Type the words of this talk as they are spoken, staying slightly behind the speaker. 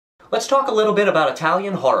Let's talk a little bit about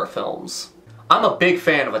Italian horror films. I'm a big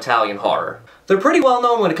fan of Italian horror. They're pretty well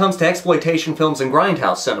known when it comes to exploitation films and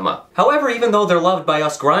grindhouse cinema. However, even though they're loved by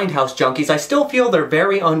us grindhouse junkies, I still feel they're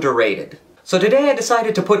very underrated. So today I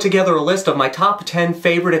decided to put together a list of my top 10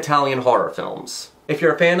 favorite Italian horror films. If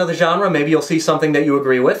you're a fan of the genre, maybe you'll see something that you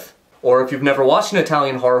agree with. Or if you've never watched an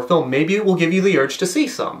Italian horror film, maybe it will give you the urge to see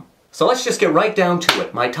some. So let's just get right down to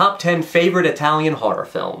it. My top 10 favorite Italian horror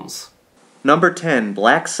films. Number 10,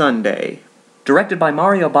 Black Sunday. Directed by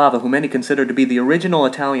Mario Bava, who many consider to be the original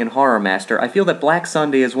Italian horror master, I feel that Black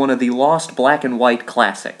Sunday is one of the lost black and white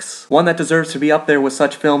classics. One that deserves to be up there with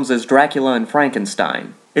such films as Dracula and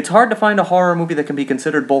Frankenstein. It's hard to find a horror movie that can be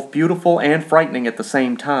considered both beautiful and frightening at the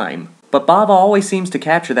same time. But Bava always seems to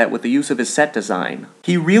capture that with the use of his set design.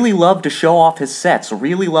 He really loved to show off his sets,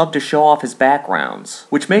 really loved to show off his backgrounds,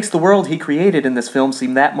 which makes the world he created in this film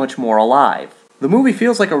seem that much more alive. The movie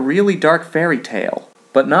feels like a really dark fairy tale,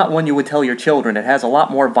 but not one you would tell your children. It has a lot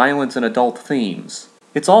more violence and adult themes.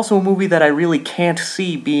 It's also a movie that I really can't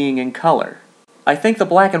see being in color. I think the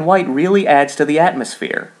black and white really adds to the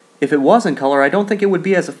atmosphere. If it was in color, I don't think it would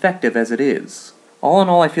be as effective as it is. All in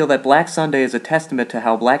all, I feel that Black Sunday is a testament to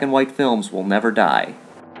how black and white films will never die.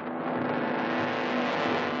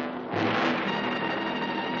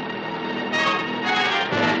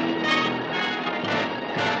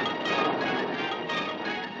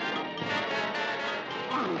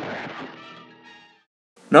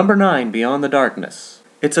 Number 9, Beyond the Darkness.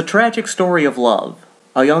 It's a tragic story of love.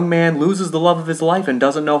 A young man loses the love of his life and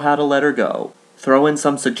doesn't know how to let her go. Throw in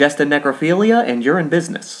some suggested necrophilia and you're in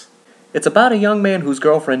business. It's about a young man whose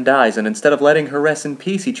girlfriend dies, and instead of letting her rest in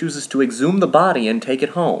peace, he chooses to exhume the body and take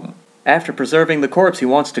it home. After preserving the corpse, he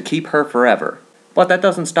wants to keep her forever. But that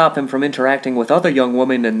doesn't stop him from interacting with other young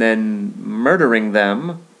women and then murdering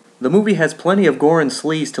them. The movie has plenty of gore and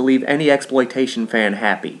sleaze to leave any exploitation fan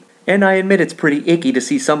happy. And I admit it's pretty icky to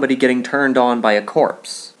see somebody getting turned on by a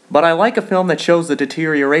corpse. But I like a film that shows the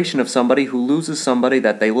deterioration of somebody who loses somebody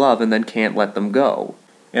that they love and then can't let them go.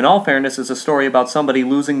 In all fairness, it's a story about somebody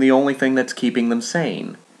losing the only thing that's keeping them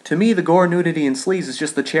sane. To me, the gore, nudity, and sleaze is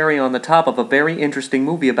just the cherry on the top of a very interesting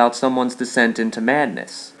movie about someone's descent into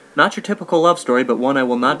madness. Not your typical love story, but one I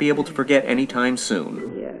will not be able to forget anytime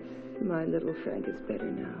soon. Yes, my little Frank is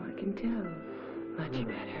better now, I can tell. Much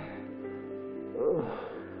better.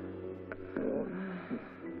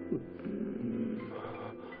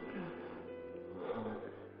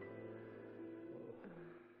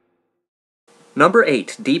 Number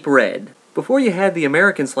 8, Deep Red. Before you had the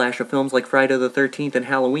American slasher films like Friday the 13th and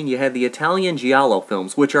Halloween, you had the Italian giallo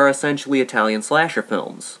films, which are essentially Italian slasher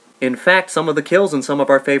films. In fact, some of the kills in some of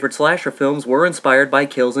our favorite slasher films were inspired by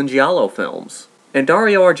kills in giallo films. And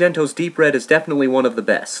Dario Argento's Deep Red is definitely one of the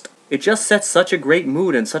best. It just sets such a great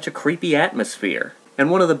mood and such a creepy atmosphere. And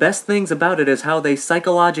one of the best things about it is how they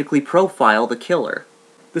psychologically profile the killer.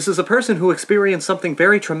 This is a person who experienced something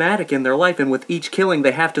very traumatic in their life, and with each killing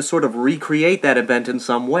they have to sort of recreate that event in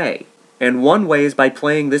some way. And one way is by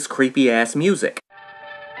playing this creepy-ass music.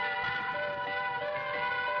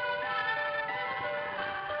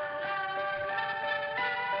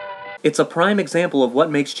 It's a prime example of what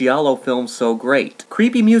makes giallo films so great.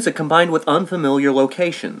 Creepy music combined with unfamiliar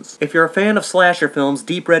locations. If you're a fan of slasher films,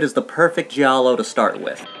 Deep Red is the perfect giallo to start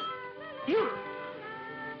with. You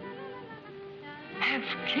have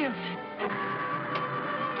killed him.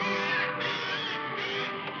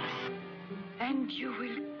 And you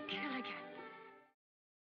will kill again.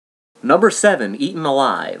 Number 7, Eaten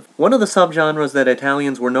Alive. One of the subgenres that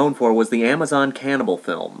Italians were known for was the Amazon cannibal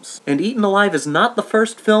films. And Eaten Alive is not the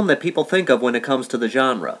first film that people think of when it comes to the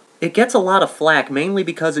genre. It gets a lot of flack mainly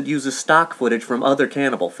because it uses stock footage from other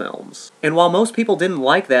cannibal films. And while most people didn't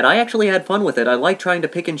like that, I actually had fun with it. I liked trying to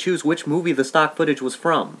pick and choose which movie the stock footage was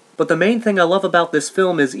from. But the main thing I love about this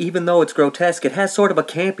film is even though it's grotesque, it has sort of a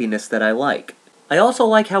campiness that I like. I also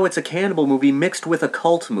like how it's a cannibal movie mixed with a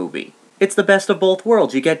cult movie. It's the best of both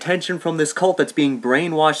worlds. You get tension from this cult that's being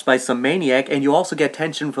brainwashed by some maniac, and you also get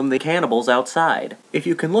tension from the cannibals outside. If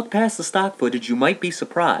you can look past the stock footage, you might be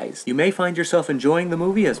surprised. You may find yourself enjoying the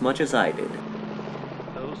movie as much as I did.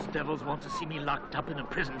 Those devils want to see me locked up in a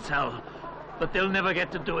prison cell, but they'll never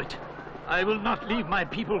get to do it. I will not leave my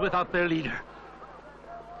people without their leader.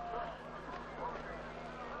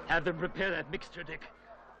 Have them prepare that mixture, Dick,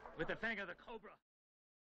 with the fang of the cobra.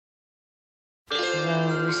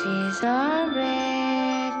 Roses are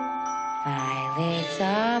red, violets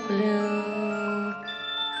are blue,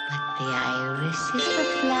 but the iris is the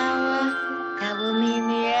flower that will mean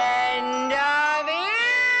the end of it.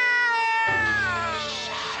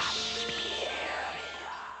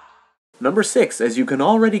 Number 6, as you can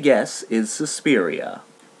already guess, is Suspiria.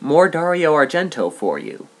 More Dario Argento for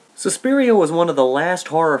you. Suspiria was one of the last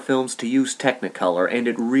horror films to use Technicolor, and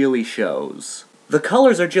it really shows. The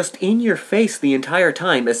colors are just in your face the entire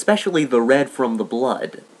time, especially the red from the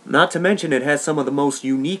blood. Not to mention it has some of the most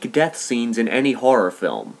unique death scenes in any horror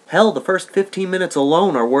film. Hell, the first 15 minutes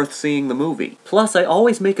alone are worth seeing the movie. Plus, I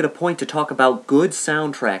always make it a point to talk about good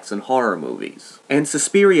soundtracks in horror movies. And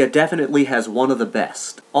Suspiria definitely has one of the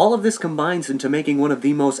best. All of this combines into making one of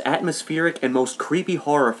the most atmospheric and most creepy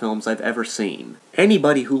horror films I've ever seen.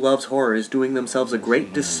 Anybody who loves horror is doing themselves a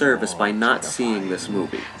great disservice by not seeing this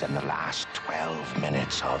movie. Than the last 12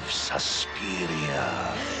 minutes of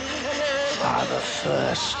Suspiria. Are the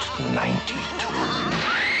first 92.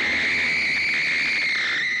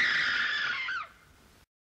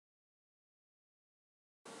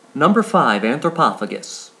 Number 5,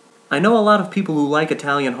 Anthropophagus. I know a lot of people who like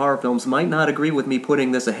Italian horror films might not agree with me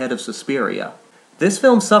putting this ahead of Suspiria. This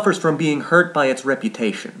film suffers from being hurt by its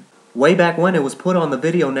reputation. Way back when it was put on the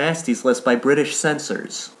Video Nasties list by British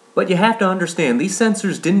censors. But you have to understand, these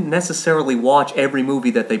censors didn't necessarily watch every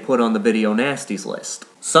movie that they put on the Video Nasties list.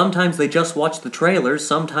 Sometimes they just watched the trailers,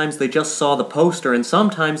 sometimes they just saw the poster, and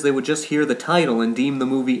sometimes they would just hear the title and deem the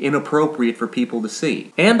movie inappropriate for people to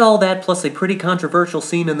see. And all that, plus a pretty controversial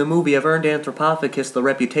scene in the movie, have earned Anthropophagus the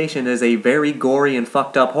reputation as a very gory and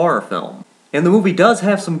fucked up horror film. And the movie does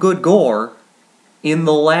have some good gore in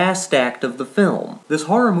the last act of the film. This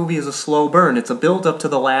horror movie is a slow burn, it's a build-up to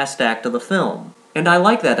the last act of the film. And I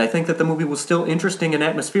like that. I think that the movie was still interesting and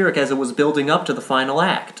atmospheric as it was building up to the final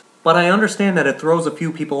act. But I understand that it throws a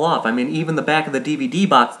few people off. I mean, even the back of the DVD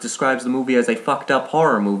box describes the movie as a fucked up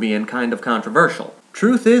horror movie and kind of controversial.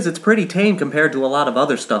 Truth is, it's pretty tame compared to a lot of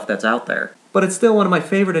other stuff that's out there. But it's still one of my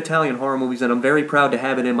favorite Italian horror movies, and I'm very proud to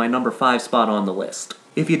have it in my number 5 spot on the list.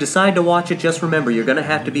 If you decide to watch it, just remember you're gonna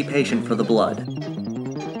have to be patient for the blood.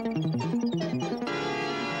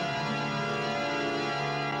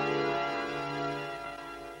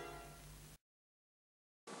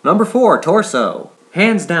 Number 4, Torso.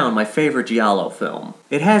 Hands down my favorite giallo film.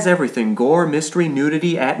 It has everything: gore, mystery,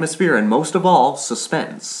 nudity, atmosphere, and most of all,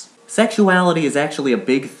 suspense. Sexuality is actually a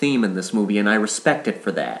big theme in this movie, and I respect it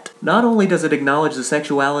for that. Not only does it acknowledge the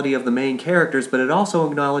sexuality of the main characters, but it also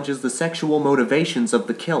acknowledges the sexual motivations of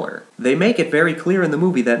the killer. They make it very clear in the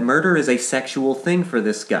movie that murder is a sexual thing for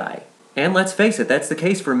this guy. And let's face it, that's the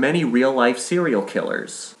case for many real-life serial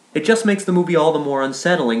killers. It just makes the movie all the more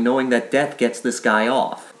unsettling knowing that death gets this guy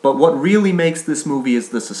off. But what really makes this movie is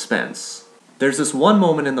the suspense. There's this one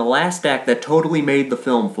moment in the last act that totally made the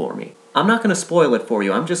film for me. I'm not going to spoil it for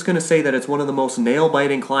you, I'm just going to say that it's one of the most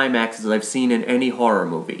nail-biting climaxes I've seen in any horror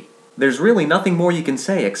movie. There's really nothing more you can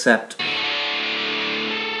say except...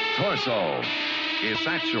 Torso. It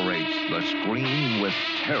saturates the screen with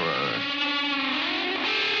terror.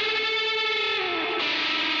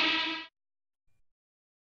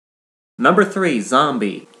 Number 3,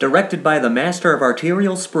 Zombie. Directed by the master of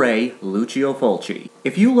arterial spray, Lucio Fulci.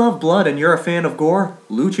 If you love blood and you're a fan of gore,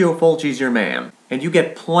 Lucio Fulci's your man. And you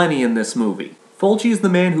get plenty in this movie. Fulci is the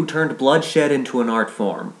man who turned bloodshed into an art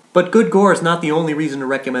form. But good gore is not the only reason to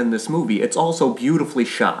recommend this movie, it's also beautifully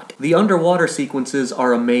shot. The underwater sequences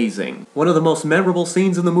are amazing. One of the most memorable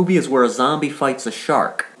scenes in the movie is where a zombie fights a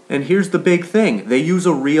shark. And here's the big thing, they use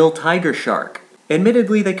a real tiger shark.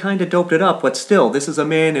 Admittedly, they kinda doped it up, but still, this is a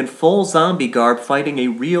man in full zombie garb fighting a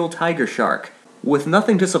real tiger shark. With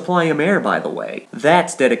nothing to supply him air, by the way.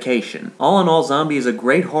 That's dedication. All in all, Zombie is a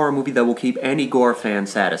great horror movie that will keep any gore fan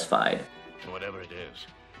satisfied. Whatever it is,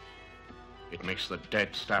 it makes the dead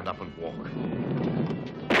stand up and walk.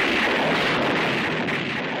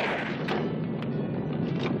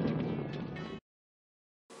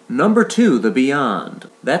 Number 2, The Beyond.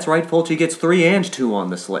 That's right, Fulci gets 3 and 2 on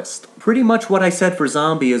this list. Pretty much what I said for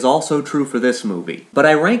Zombie is also true for this movie. But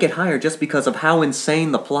I rank it higher just because of how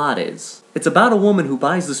insane the plot is. It's about a woman who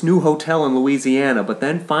buys this new hotel in Louisiana, but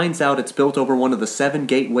then finds out it's built over one of the 7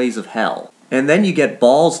 gateways of hell. And then you get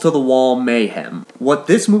balls-to-the-wall mayhem. What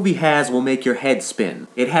this movie has will make your head spin.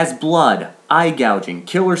 It has blood, eye gouging,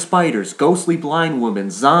 killer spiders, ghostly blind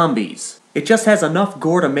women, zombies. It just has enough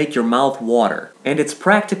gore to make your mouth water. And it's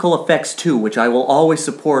practical effects too, which I will always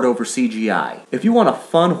support over CGI. If you want a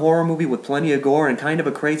fun horror movie with plenty of gore and kind of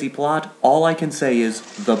a crazy plot, all I can say is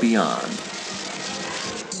The Beyond.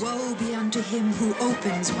 Woe be unto him who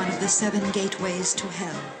opens one of the 7 gateways to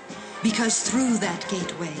hell, because through that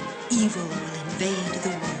gateway, evil will invade the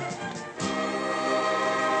world.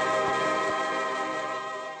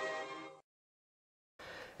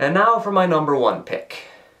 And now for my number 1 pick.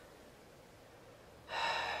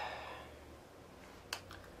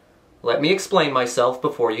 Let me explain myself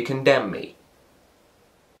before you condemn me.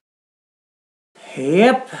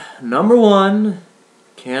 Yep, number 1,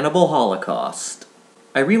 Cannibal Holocaust.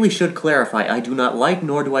 I really should clarify, I do not like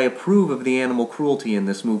nor do I approve of the animal cruelty in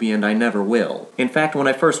this movie, and I never will. In fact, when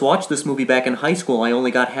I first watched this movie back in high school, I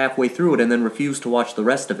only got halfway through it and then refused to watch the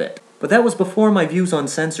rest of it. But that was before my views on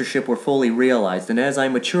censorship were fully realized, and as I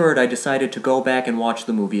matured, I decided to go back and watch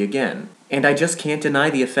the movie again. And I just can't deny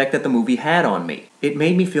the effect that the movie had on me. It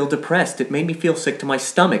made me feel depressed, it made me feel sick to my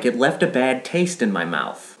stomach, it left a bad taste in my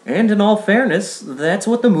mouth. And in all fairness, that's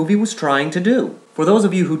what the movie was trying to do. For those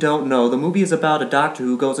of you who don't know, the movie is about a doctor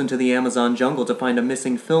who goes into the Amazon jungle to find a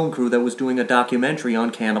missing film crew that was doing a documentary on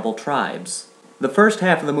cannibal tribes. The first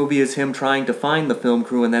half of the movie is him trying to find the film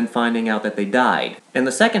crew and then finding out that they died. And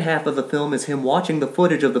the second half of the film is him watching the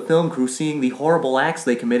footage of the film crew seeing the horrible acts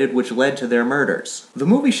they committed which led to their murders. The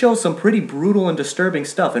movie shows some pretty brutal and disturbing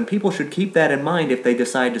stuff, and people should keep that in mind if they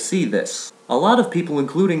decide to see this. A lot of people,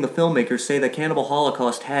 including the filmmakers, say that Cannibal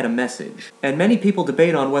Holocaust had a message, and many people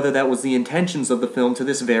debate on whether that was the intentions of the film to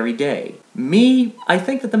this very day. Me, I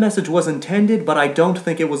think that the message was intended, but I don't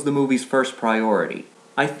think it was the movie's first priority.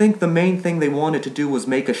 I think the main thing they wanted to do was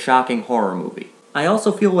make a shocking horror movie. I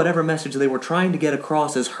also feel whatever message they were trying to get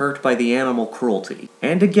across is hurt by the animal cruelty.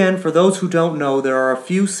 And again, for those who don't know, there are a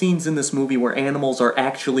few scenes in this movie where animals are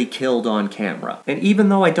actually killed on camera. And even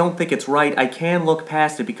though I don't think it's right, I can look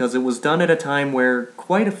past it because it was done at a time where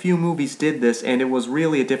quite a few movies did this, and it was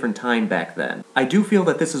really a different time back then. I do feel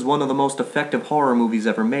that this is one of the most effective horror movies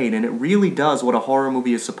ever made, and it really does what a horror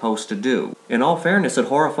movie is supposed to do. In all fairness, it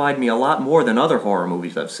horrified me a lot more than other horror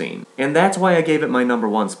movies I've seen. And that's why I gave it my number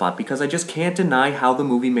 1 spot, because I just can't deny how the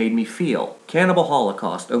movie made me feel. Cannibal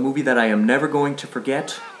Holocaust, a movie that I am never going to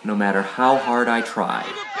forget, no matter how hard I try.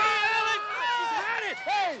 We've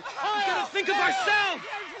got to think of ourselves!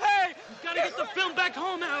 We've got to get the film back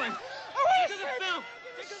home, Alan! Think of the film!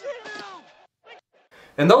 Think of the film!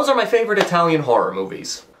 And those are my favorite Italian horror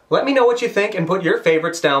movies. Let me know what you think and put your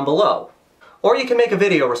favorites down below. Or you can make a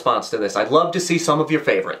video response to this. I'd love to see some of your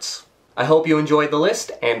favorites. I hope you enjoyed the list,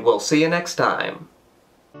 and we'll see you next time.